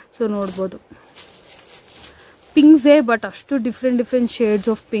 ಸೊ ನೋಡ್ಬೋದು ಪಿಂಕ್ಸೇ, ಬಟ್ ಅಷ್ಟು ಡಿಫ್ರೆಂಟ್ ಶೇಡ್ಸ್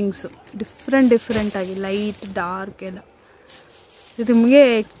ಆಫ್ ಪಿಂಕ್ಸು, ಡಿಫ್ರೆಂಟ್ ಆಗಿ ಲೈಟ್ ಡಾರ್ಕ್ ಎಲ್ಲ. ಇದು ನಿಮಗೆ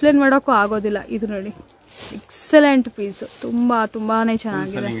ಎಕ್ಸ್ಪ್ಲೇನ್ ಮಾಡೋಕ್ಕೂ ಆಗೋದಿಲ್ಲ. ಇದು ನೋಡಿ ಎಕ್ಸಲೆಂಟ್ ಪೀಸ್, ತುಂಬಾನೇ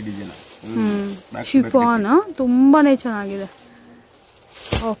ಚೆನ್ನಾಗಿದೆ. ಶಿಫಾನ್ ತುಂಬಾನೇ ಚೆನ್ನಾಗಿದೆ.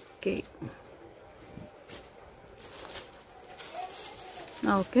 ಓಕೆ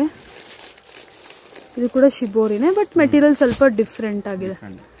ಓಕೆ, ಇದು ಕೂಡ ಶಿಬೋರಿನೇ, ಬಟ್ ಮೆಟೀರಿಯಲ್ ಸ್ವಲ್ಪ ಡಿಫ್ರೆಂಟ್ ಆಗಿದೆ.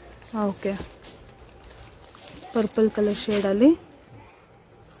 Okay, purple colour ಶೇಡಲ್ಲಿ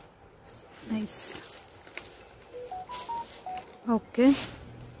nice. Okay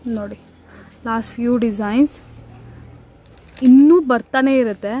ನೋಡಿ, ಲಾಸ್ಟ್ ಫ್ಯೂ ಡಿಸೈನ್ಸ್ ಇನ್ನೂ ಬರ್ತಾನೆ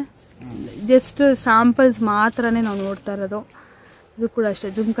ಇರುತ್ತೆ, ಜಸ್ಟ್ ಸ್ಯಾಂಪಲ್ಸ್ ಮಾತ್ರನೇ ನಾವು ನೋಡ್ತಾ ಇರೋದು. ಇದು ಕೂಡ ಅಷ್ಟೇ,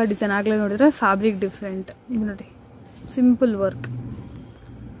 ಜುಮ್ಕಾ ಡಿಸೈನ್ ಆಗಲೇ ನೋಡಿದ್ರೆ ಫ್ಯಾಬ್ರಿಕ್ ಡಿಫ್ರೆಂಟ್. ಇದು ನೋಡಿ simple work.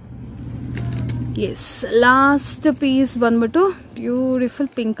 S, last piece ಬಂದ್ಬಿಟ್ಟು ಬ್ಯೂಟಿಫುಲ್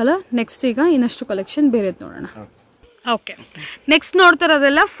ಪಿಂಕ್ ಕಲರ್. ನೆಕ್ಸ್ಟ್ ಈಗ ಇನ್ನಷ್ಟು ಕಲೆಕ್ಷನ್ ಬೇರೆದು ನೋಡೋಣ. ಓಕೆ, ನೆಕ್ಸ್ಟ್ ನೋಡ್ತಾ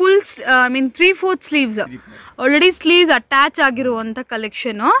ಇರೋದೆಲ್ಲ full I mean 3/4 sleeves, already sleeves attach ಆಗಿರುವಂತ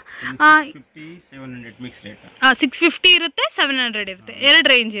ಕಲೆಕ್ಷನ್. 650 ಇರುತ್ತೆ, 700 ಇರುತ್ತೆ, ಎರಡು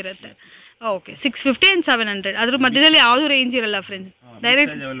ರೇಂಜ್ ಇರುತ್ತೆ. Okay, 650 and 700. ಅದ್ರ ಮಧ್ಯದಲ್ಲಿ ಯಾವ್ದು ರೇಂಜ್ ಇರಲ್ಲ friends,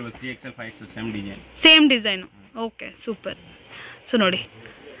 direct same design. Okay super. So ನೋಡಿ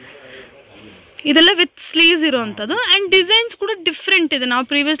ಇದೆಲ್ಲ ವಿತ್ ಸ್ಲೀವ್ಸ್ ಇರೋವಂಥದ್ದು. ಆ್ಯಂಡ್ ಡಿಸೈನ್ಸ್ ಕೂಡ ಡಿಫ್ರೆಂಟ್ ಇದೆ. ನಾವು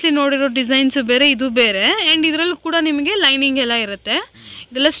ಪ್ರೀವಿಯಸ್ಲಿ ನೋಡಿರೋ ಡಿಸೈನ್ಸ್ ಬೇರೆ, ಇದು ಬೇರೆ. ಆ್ಯಂಡ್ ಇದರಲ್ಲೂ ಕೂಡ ನಿಮಗೆ ಲೈನಿಂಗ್ ಎಲ್ಲ ಇರುತ್ತೆ.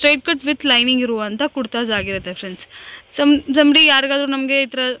 ಇದೆಲ್ಲ ಸ್ಟ್ರೈಟ್ ಕಟ್ ವಿತ್ ಲೈನಿಂಗ್ ಇರುವಂಥ ಕುರ್ತಾಸ್ ಆಗಿರುತ್ತೆ ಫ್ರೆಂಡ್ಸ್. ಸಮ್ರಿ ಯಾರಿಗಾದ್ರೂ ನಮಗೆ ಈ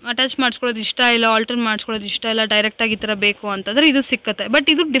ಥರ ಅಟ್ಯಾಚ್ ಮಾಡಿಸ್ಕೊಳ್ಳೋದು ಇಷ್ಟ ಇಲ್ಲ, ಆಲ್ಟರ್ ಮಾಡಿಸ್ಕೊಳ್ಳೋದು ಇಷ್ಟ ಇಲ್ಲ, ಡೈರೆಕ್ಟಾಗಿ ಈ ಥರ ಬೇಕು ಅಂತಂದರೆ ಇದು ಸಿಕ್ಕತ್ತೆ. ಬಟ್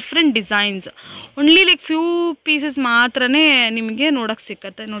ಇದು different designs, only like few pieces ಮಾತ್ರನೇ ನಿಮಗೆ ನೋಡೋಕ್ಕೆ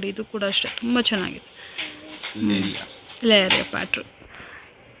ಸಿಕ್ಕತ್ತೆ. ನೋಡಿ ಇದು ಕೂಡ ಅಷ್ಟೇ ತುಂಬ ಚೆನ್ನಾಗಿದೆ, ಲೇಯರ್ ಪ್ಯಾಟ್ರನ್.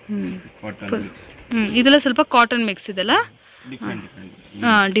 ಇದೆಲ್ಲ ಸ್ವಲ್ಪ ಕಾಟನ್ ಮಿಕ್ಸ್ ಇದೆಲ್ಲ,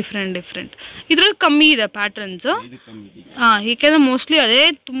 ಡಿಫ್ರೆಂಟ್. ಇದ್ರಲ್ಲಿ ಕಮ್ಮಿ ಇದೆ ಪ್ಯಾಟರ್ನ್ಸ್, ಏಕೆಂದ್ರೆ ಮೋಸ್ಟ್ಲಿ ಅದೇ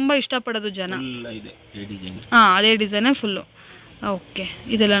ತುಂಬಾ ಇಷ್ಟಪಡೋದು ಜನ. ಅದೇ ಡಿಸೈನೇ ಫುಲ್ಲು. ಓಕೆ,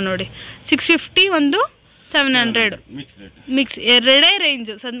 ಇದೆಲ್ಲ ನೋಡಿ 650 ಒಂದು 700 ಮಿಕ್ಸ್, ಎರಡೇ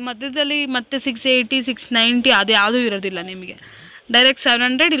ರೇಂಜ್. ಮಧ್ಯದಲ್ಲಿ ಮತ್ತೆ 680 690 ಅದು ಯಾವುದೂ ಇರೋದಿಲ್ಲ ನಿಮಗೆ. ಡೈರೆಕ್ಟ್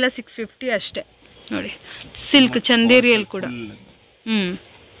 700 ಇಲ್ಲ 650 ಅಷ್ಟೇ. ನೋಡಿ ಸಿಲ್ಕ್ ಚಂದೇರಿಯಲ್ಲಿ ಕೂಡ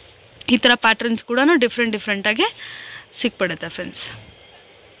ಈ ಥರ ಪ್ಯಾಟರ್ನ್ಸ್ ಕೂಡ ಡಿಫ್ರೆಂಟಾಗಿ ಸಿಕ್ಬಿಡುತ್ತೆ ಫ್ರೆಂಡ್ಸ್.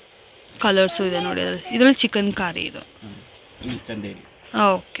 ಕಲರ್ಸು ಇದೆ ನೋಡಿ, ಇದರಲ್ಲಿ ಚಿಕನ್ ಕಾರಿ ಇದು.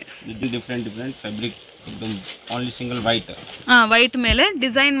 Okay, different fabric, only single white. White ಮೇಲೆ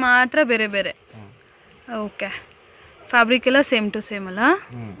ಡಿಸೈನ್ ಮಾತ್ರ ಬೇರೆ ಬೇರೆ. ಓಕೆ, ಫ್ಯಾಬ್ರಿಕ್ ಎಲ್ಲ ಸೇಮ್ ಟು ಸೇಮ್ ಅಲ್ಲ.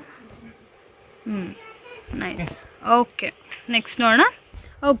 ನೈಸ್. ಓಕೆ, ನೆಕ್ಸ್ಟ್ ನೋಡೋಣ.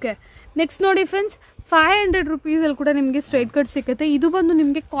 ಓಕೆ, ನೆಕ್ಸ್ಟ್ ನೋಡಿ ಫ್ರೆಂಡ್ಸ್, 500 ರುಪೀಸಲ್ಲಿ ಕೂಡ ನಿಮಗೆ ಸ್ಟ್ರೈಟ್ ಕಟ್ ಸಿಗುತ್ತೆ. ಇದು ಬಂದು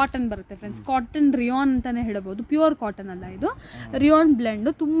ನಿಮಗೆ ಕಾಟನ್ ಬರುತ್ತೆ ಫ್ರೆಂಡ್ಸ್, ಕಾಟನ್ ರಿಯಾನ್ ಅಂತಾನೆ ಹೇಳ್ಬೋದು. ಪ್ಯೂರ್ ಕಾಟನ್ ಅಲ್ಲ, ಇದು ರಿಯಾನ್ ಬ್ಲೆಂಡ್,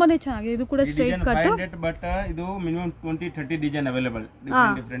 ತುಂಬಾನೇ ಚೆನ್ನಾಗಿದೆ. ಇದು ಕೂಡ ಸ್ಟ್ರೈಟ್ ಕಟ್, ಬಟ್ ಇದು ಮಿನಿಮಮ್ 20-30 ಡಿಸೈನ್ ಅವೈಲೇಬಲ್.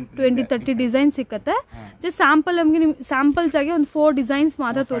 20-30 ಡಿಸೈನ್ ಸಿಕ್ಕತ್ತೆ. ಜಸ್ಟ್ ಸ್ಯಾಂಪಲ್ ನಮಗೆ ಸ್ಯಾಂಪಲ್ಸ್ ಆಗಿ ಒಂದು 4 ಡಿಸೈನ್ಸ್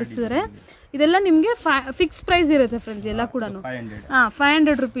ಮಾತ್ರ ತೋರಿಸ್ತಿದ್ದಾರೆ. ಇದೆಲ್ಲ ನಿಮಗೆ ಫಿಕ್ಸ್ ಪ್ರೈಸ್ ಇರುತ್ತೆ ಫ್ರೆಂಡ್ಸ್, ಎಲ್ಲ ಕೂಡ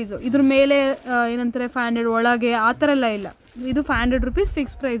 500 ರುಪೀಸು. ಇದ್ರ ಮೇಲೆ ಏನಂತಾರೆ 500 ಒಳಗೆ ಆ ಥರ ಎಲ್ಲ ಇಲ್ಲ. ಇದು 500 ರುಪೀಸ್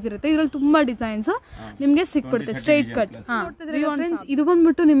ಫಿಕ್ಸ್ ಪ್ರೈಸ್ ಇರುತ್ತೆ. ಇದರಲ್ಲಿ ತುಂಬಾ ಡಿಸೈನ್ಸ್ ನಿಮಗೆ ಸಿಕ್ಬಿಡುತ್ತೆ. ಸ್ಟ್ರೈಟ್ ಕಟ್ ಫ್ರೆಂಡ್ಸ್, ಇದು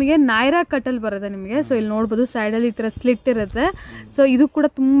ಬಂದ್ಬಿಟ್ಟು ನಿಮಗೆ ನೈರಾ ಕಟ್ ಅಲ್ಲಿ ಬರುತ್ತೆ ನಿಮಗೆ. ಸೊ ಇಲ್ಲಿ ನೋಡ್ಬೋದು ಸೈಡ್ ಅಲ್ಲಿ ಈ ತರ ಸ್ಲಿಟ್ ಇರುತ್ತೆ. ಸೊ ಇದು ಕೂಡ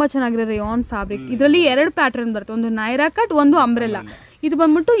ತುಂಬಾ ಚೆನ್ನಾಗಿರೋ ರೇಯಾನ್ ಫ್ಯಾಬ್ರಿಕ್. ಇದರಲ್ಲಿ 2 ಪ್ಯಾಟರ್ನ್ ಬರುತ್ತೆ, ಒಂದು ನೈರಾ ಕಟ್, ಒಂದು ಅಂಬ್ರೆಲಾ. ಇದು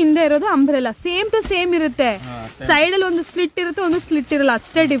ಬಂದ್ಬಿಟ್ಟು ಹಿಂದೆ ಇರೋದು ಅಂಬ್ರೆಲಾ, ಸೇಮ್ ಟು ಸೇಮ್ ಇರುತ್ತೆ. ಸೈಡ್ ಅಲ್ಲಿ ಒಂದು ಸ್ಲಿಟ್ ಇರುತ್ತೆ, ಒಂದು ಸ್ಲಿಟ್ ಇರಲ್ಲ,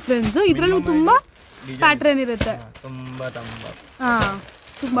 ಅಷ್ಟೇ ಡಿಫ್ರೆನ್ಸ್. ಇದ್ರಲ್ಲೂ ತುಂಬಾ ಪ್ಯಾಟರ್ನ್ ಇರುತ್ತೆ,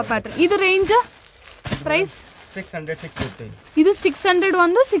 ತುಂಬಾ ಪ್ಯಾಟರ್ನ್. ಇದು ರೇಂಜ್ ಪ್ರೈಸ್ 600-650. ಇದು 600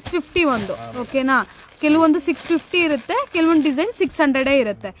 ಒಂದು 650 ಒಂದು. ಓಕೆನಾ, ಕೆಲವೊಂದು 650 ಇರುತ್ತೆ, ಕೆಲವೊಂದು ಡಿಸೈನ್ 600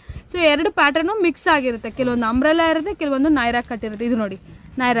 ಇರುತ್ತೆ. ಸೊ 2 ಪ್ಯಾಟರ್ನು ಮಿಕ್ಸ್ ಆಗಿರುತ್ತೆ. ಕೆಲವೊಂದು ಅಂಬ್ರೆಲಾ ಇರುತ್ತೆ, ಕೆಲವೊಂದು ನೈರಾ ಕಟ್ ಇರುತ್ತೆ. ಇದು ನೋಡಿ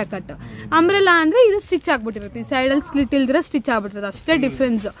ನೈರಾ ಕಟ್. ಅಂಬ್ರೆಲಾ ಅಂದ್ರೆ ಇದು ಸ್ಟಿಚ್ ಆಗ್ಬಿಟ್ಟಿರುತ್ತೆ, ಸೈಡಲ್ಲಿ ಸ್ಲಿಟ್ ಇಲ್ದಿರ ಸ್ಟಿಚ್ ಆಗ್ಬಿಟ್ಟಿರುತ್ತೆ, ಅಷ್ಟೇ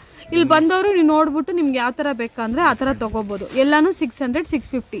ಡಿಫ್ರೆನ್ಸ್. ಇಲ್ಲಿ ಬಂದವರು ನೀವು ನೋಡ್ಬಿಟ್ಟು ನಿಮ್ಗೆ ಯಾವ ಥರ ಬೇಕಂದ್ರೆ ಆ ಥರ ತೊಗೋಬೋದು. ಎಲ್ಲಾನು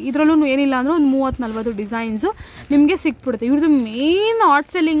 600-650. ಇದರಲ್ಲೂ ಏನಿಲ್ಲ ಅಂದ್ರೆ ಒಂದು 30-40 ಡಿಸೈನ್ಸು ನಿಮಗೆ ಸಿಕ್ಬಿಡುತ್ತೆ. ಇವ್ರದ್ದು ಮೇನ್ ಹಾಟ್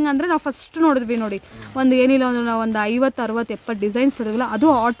ಸೆಲ್ಲಿಂಗ್ ಅಂದರೆ ನಾವು ಫಸ್ಟ್ ನೋಡಿದ್ವಿ ನೋಡಿ, ಒಂದು ಏನಿಲ್ಲ ಅಂದ್ರೆ ನಾವು ಒಂದು 50-60-70 ಡಿಸೈನ್ಸ್ ನೋಡಿದ್ವಲ್ಲ, ಅದು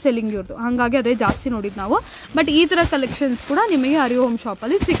ಹಾಟ್ ಸೆಲ್ಲಿಂಗ್ ಇವ್ರದ್ದು. ಹಾಗಾಗಿ ಅದೇ ಜಾಸ್ತಿ ನೋಡಿದ್ದು ನಾವು. ಬಟ್ ಈ ಥರ ಕಲೆಕ್ಷನ್ಸ್ ಕೂಡ ನಿಮಗೆ HARI.om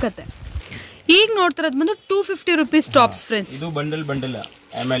ಶಾಪಲ್ಲಿ ಸಿಕ್ಕತ್ತೆ. ಈಗ ನೋಡ್ತಿರೋದು ಬಂದು 250 ರುಪೀಸ್ ಟಾಪ್ಸ್ ಫ್ರೆಂಡ್ಸ್. ಇದು bundle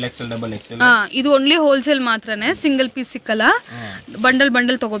ML XL double XL. ಇದು ಓನ್ಲಿ ಹೋಲ್ಸೇಲ್ ಮಾತ್ರನೇ, ಸಿಂಗಲ್ ಪೀಸ್ ಸಿಕ್ಕಲ್ಲ.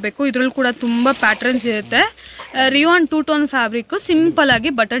 ಬಂಡಲ್ ತಗೋಬೇಕು. ಇದ್ರಲ್ಲಿ ಕೂಡ ತುಂಬಾ ಪ್ಯಾಟರ್ನ್ಸ್ ಇರುತ್ತೆ. ರಿಯಾನ್ 2 ಟೋನ್ ಫ್ಯಾಬ್ರಿಕ್, ಸಿಂಪಲ್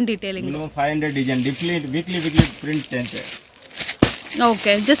ಆಗಿ button detailing. 500 design weekly print change.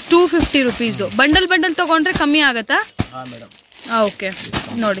 Okay, just 250 rupees. Bundle ತಗೊಂಡ್ರೆ ಕಮ್ಮಿ ಆಗತ್ತಾ? ಮೇಡಮ್. ಓಕೆ,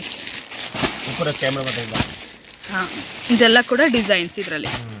 ನೋಡಿ ಇದೆಲ್ಲ ಕೂಡ ಡಿಸೈನ್ಸ್ ಇದರಲ್ಲಿ.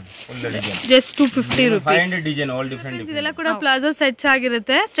 Just 250 rupees. ಇದೆಲ್ಲ ಕೂಡ ಪ್ಲಾಜೋ ಸೆಟ್ಸ್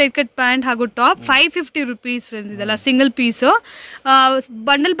ಆಗಿರುತ್ತೆ. ಸ್ಟ್ರೈಟ್ ಕಟ್ ಪ್ಯಾಂಟ್ ಹಾಗೂ ಟಾಪ್ 550 ರುಪೀಸ್ ಫ್ರೆಂಡ್ಸ್. ಇದೆಲ್ಲ ಸಿಂಗಲ್ ಪೀಸ್.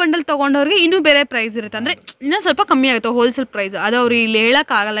 ಬಂಡಲ್ ತಗೊಂಡವ್ರಿಗೆ ಇನ್ನೂ ಬೇರೆ ಪ್ರೈಸ್ ಇರುತ್ತೆ, ಅಂದ್ರೆ ಇನ್ನೂ ಸ್ವಲ್ಪ ಕಮ್ಮಿ ಆಗುತ್ತೆ ಹೋಲ್ಸೇಲ್ ಪ್ರೈಸ್. ಅದು ಅವ್ರು ಇಲ್ಲಿ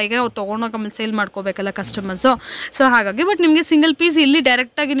ಹೇಳಕ್ ಆಗಲ್ಲ, ಈಗ ಅವ್ರು ತಗೊಂಡೋಗಿ ಆಮೇಲೆ ಸೇಲ್ ಮಾಡ್ಕೋಬೇಕಲ್ಲ ಕಸ್ಟಮರ್ಸ್. ಸೊ ಹಾಗಾಗಿ ಬಟ್ ನಿಮಗೆ ಸಿಂಗಲ್ ಪೀಸ್ ಇಲ್ಲಿ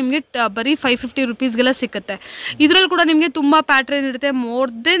ಡೈರೆಕ್ಟ್ ಆಗಿ ನಿಮಗೆ ಬರೀ 550 ರುಪೀಸ್ಗೆಲ್ಲ ಸಿಕ್ಕುತ್ತೆ. ಇದ್ರಲ್ಲಿ ಕೂಡ ನಿಮಗೆ ತುಂಬಾ ಪ್ಯಾಟರ್ನ್ ಇರುತ್ತೆ.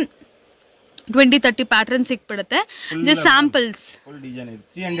 ಮೋರ್ ದೆನ್ 20-30 ಪ್ಯಾಟರ್ನ್ ಸಿಕ್ಬಿಡುತ್ತೆ. ಜಸ್ಟ್ ಸ್ಯಾಂಪಲ್ಸ್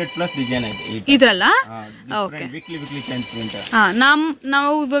ಇದ್ರಲ್ಲ. ಓಕೆ,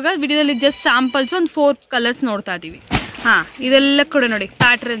 ನಾವು ಇವಾಗ ವಿಡಿಯೋದಲ್ಲಿ ಜಸ್ಟ್ ಸ್ಯಾಂಪಲ್ಸ್ ಒಂದು 4 ಕಲರ್ಸ್ ನೋಡ್ತಾ ಇದೀವಿ. ಇದೆಲ್ಲ ಕೂಡ ನೋಡಿ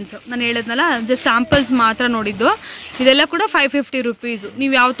ಪ್ಯಾಟರ್ನ್ಸ್. ನಾನು ಹೇಳಿದ್ನಲ್ಲ, ಜಸ್ಟ್ ಸ್ಯಾಂಪಲ್ಸ್ ಮಾತ್ರ ನೋಡಿದ್ದು. ಇದೆಲ್ಲ ಕೂಡ 550 ರುಪೀಸ್.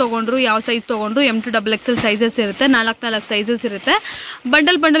 ನೀವು ಯಾವ ತಗೊಂಡ್ರು, ಯಾವ ಸೈಜ್ ತಗೊಂಡ್ರು, M to XXL ಸೈಜಸ್ ಇರುತ್ತೆ. 4 ಸೈಜಸ್ ಇರುತ್ತೆ.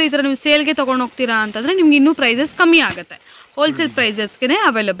 ಬಂಡಲ್ ಈ ಥರ ನೀವು ಸೇಲ್ಗೆ ತೊಗೊಂಡು ಹೋಗ್ತೀರಾ ಅಂತಂದ್ರೆ ನಿಮ್ಗೆ ಇನ್ನೂ ಪ್ರೈಸಸ್ ಕಮ್ಮಿ ಆಗುತ್ತೆ. ಹೋಲ್ಸೇಲ್ ಪ್ರೈಸಸ್ಗೆ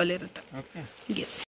ಅವೈಲೇಬಲ್ ಇರುತ್ತೆ. ಎಸ್.